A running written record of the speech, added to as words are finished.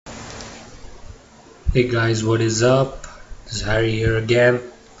Hey guys, what is up? This is Harry here again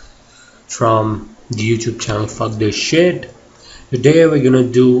from the YouTube channel Fuck This Shit. Today we're gonna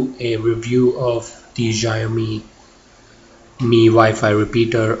do a review of the XiaoMi Wi-Fi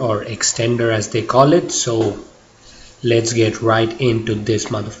repeater or extender as they call it. So let's get right into this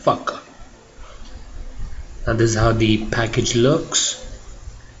motherfucker. Now this is how the package looks.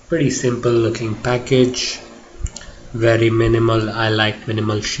 Pretty simple looking package. Very minimal. I like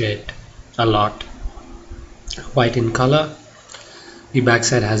minimal shit a lot. White in color. The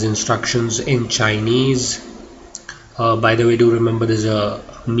backside has instructions in Chinese. By the way, do remember there's a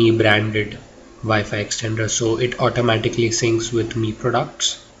Mi branded Wi-Fi extender, so it automatically syncs with Mi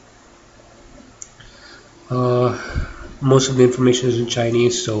products. Most of the information is in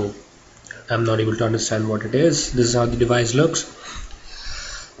Chinese, so I'm not able to understand what it is. This is how the device looks.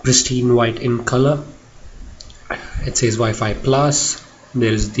 Pristine white in color. It says Wi-Fi Plus.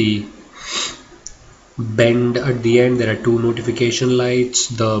 There is the bend at the end. There are two notification lights.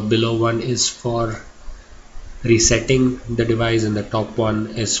 The below one is for resetting the device and the top one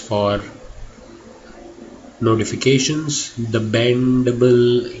is for notifications. The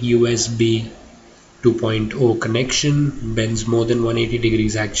bendable USB 2.0 connection bends more than 180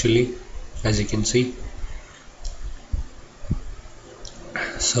 degrees actually, as you can see.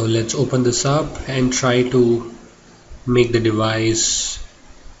 So let's open this up and try to make the device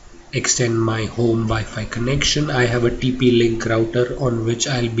extend my home Wi-Fi connection. I have a TP-Link router on which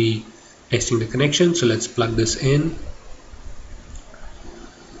I'll be testing the connection, so let's plug this in.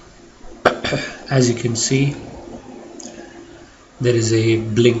 As you can see, there is a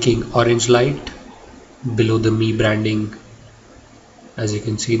blinking orange light below the Mi branding, as you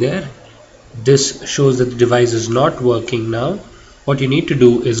can see there. This shows that the device is not working now. What you need to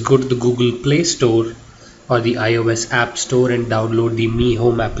do is go to the Google Play Store or the iOS App Store and download the Mi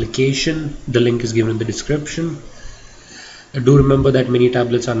Home application. The link is given in the description. Do remember that many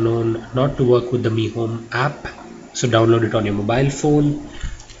tablets are known not to work with the Mi Home app, so download it on your mobile phone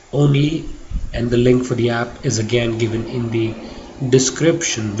only, and the link for the app is again given in the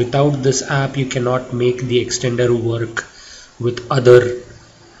description. Without this app you cannot make the extender work with other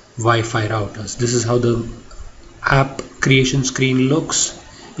Wi-Fi routers. This is how the app creation screen looks.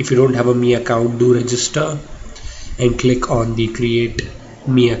 If you don't have a Mi account, do register and click on the create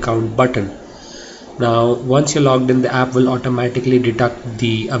Mi account button. Now once you're logged in, the app will automatically deduct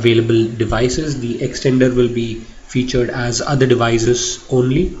the available devices. The extender will be featured as other devices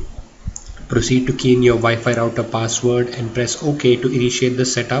only. Proceed to key in your Wi-Fi router password and press OK to initiate the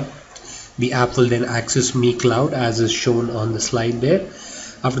setup. The app will then access Mi Cloud as is shown on the slide there.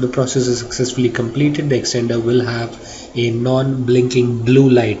 After the process is successfully completed, the extender will have a non-blinking blue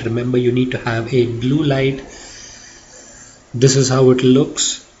light. Remember, you need to have a blue light. This is how it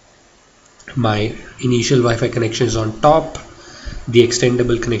looks. My initial Wi-Fi connection is on top. The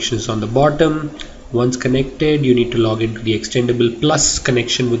extendable connection is on the bottom. Once connected, you need to log into the extendable plus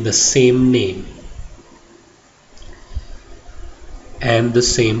connection with the same name and the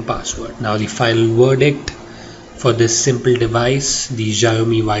same password. Now the final verdict for this simple device, the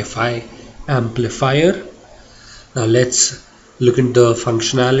XiaoMi Wi-Fi Amplifier. Now let's look into the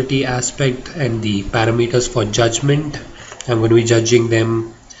functionality aspect and the parameters for judgment. I'm going to be judging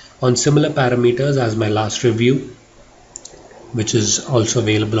them on similar parameters as my last review, which is also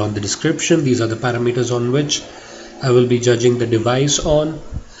available on the description. These are the parameters on which I will be judging the device on.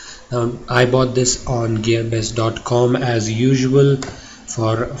 I bought this on gearbest.com as usual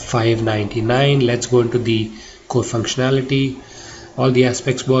for $5.99. Let's go into the core functionality. All the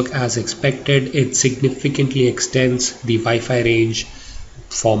aspects work as expected. It significantly extends the Wi-Fi range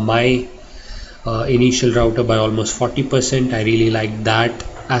for my initial router by almost 40%. I really like that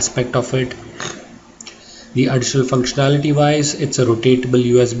aspect of it. The additional functionality wise, it's a rotatable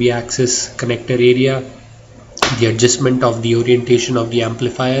USB access connector area. The adjustment of the orientation of the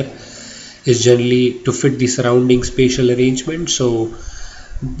amplifier is generally to fit the surrounding spatial arrangement, so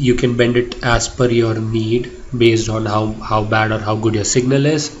you can bend it as per your need based on how bad or how good your signal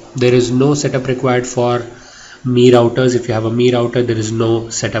is. There is no setup required for Mi routers. If you have a Mi router, there is no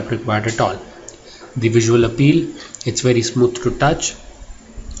setup required at all. The visual appeal, it's very smooth to touch,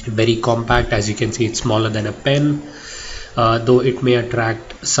 very compact. As you can see, it's smaller than a pen, though it may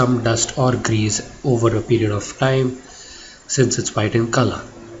attract some dust or grease over a period of time since it's white in color.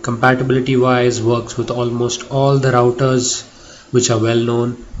 Compatibility wise, works with almost all the routers which are well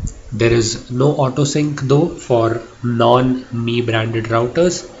known. There is no auto sync though for non-Mi branded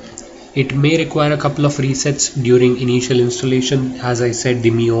routers. It may require a couple of resets during initial installation. As I said,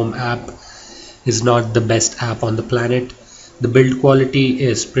 the Mi Home app is not the best app on the planet. The build quality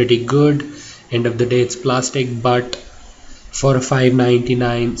is pretty good End of the day, it's plastic, but for a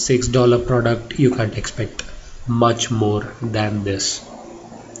 $5.99 $6 product, you can't expect much more than this.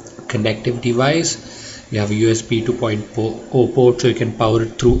 Connectivity wise, you have a USB 2.0 port, so you can power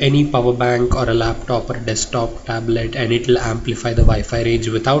it through any power bank or a laptop or a desktop tablet, and it will amplify the Wi-Fi range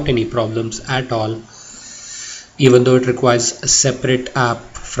without any problems at all. Even though it requires a separate app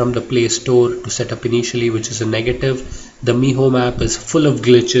from the Play Store to set up initially, which is a negative, the Mi Home app is full of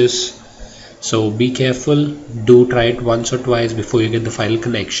glitches. So be careful, do try it once or twice before you get the final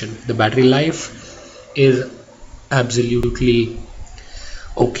connection. The battery life is absolutely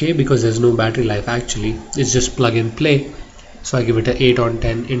okay because there's no battery life actually, it's just plug and play. So I give it an 8 on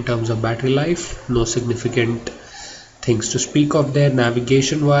 10 in terms of battery life. No significant things to speak of there.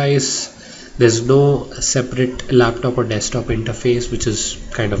 Navigation wise, there's no separate laptop or desktop interface, which is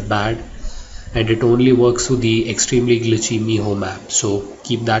kind of bad, and it only works through the extremely glitchy Mi Home app. So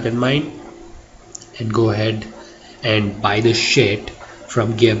keep that in mind and go ahead and buy this shit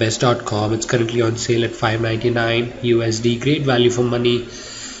from gearbest.com. It's currently on sale at $5.99 USD. Great value for money.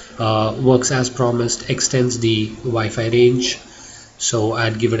 Works as promised, extends the Wi-Fi range, so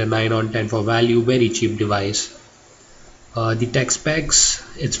I'd give it a 9 on 10 for value. Very cheap device. The tech specs,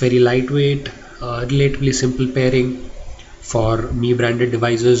 it's very lightweight, relatively simple pairing for Mi branded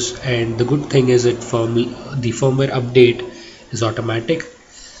devices, and the good thing is the firmware update is automatic.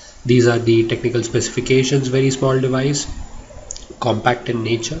 These are the technical specifications. Very small device, compact in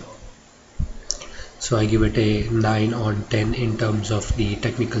nature, so I give it a 9 on 10 in terms of the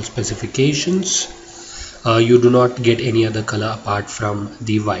technical specifications. You do not get any other color apart from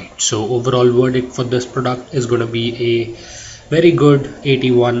the white. So overall verdict for this product is going to be a very good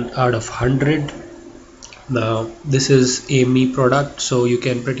 81 out of 100. Now this is a Mi product, so you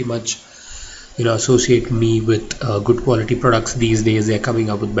can pretty much associate Mi with good quality products. These days they're coming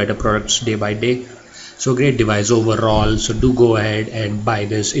up with better products day by day. So great device overall. So do go ahead and buy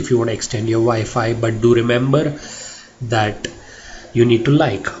this if you want to extend your Wi-Fi, but do remember that you need to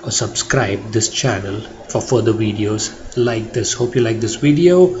like or subscribe this channel for further videos like this. Hope you like this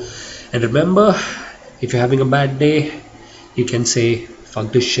video, and remember, if you're having a bad day, you can say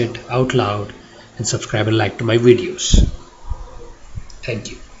fuck this shit out loud and subscribe and like to my videos.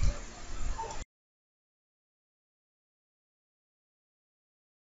 Thank you.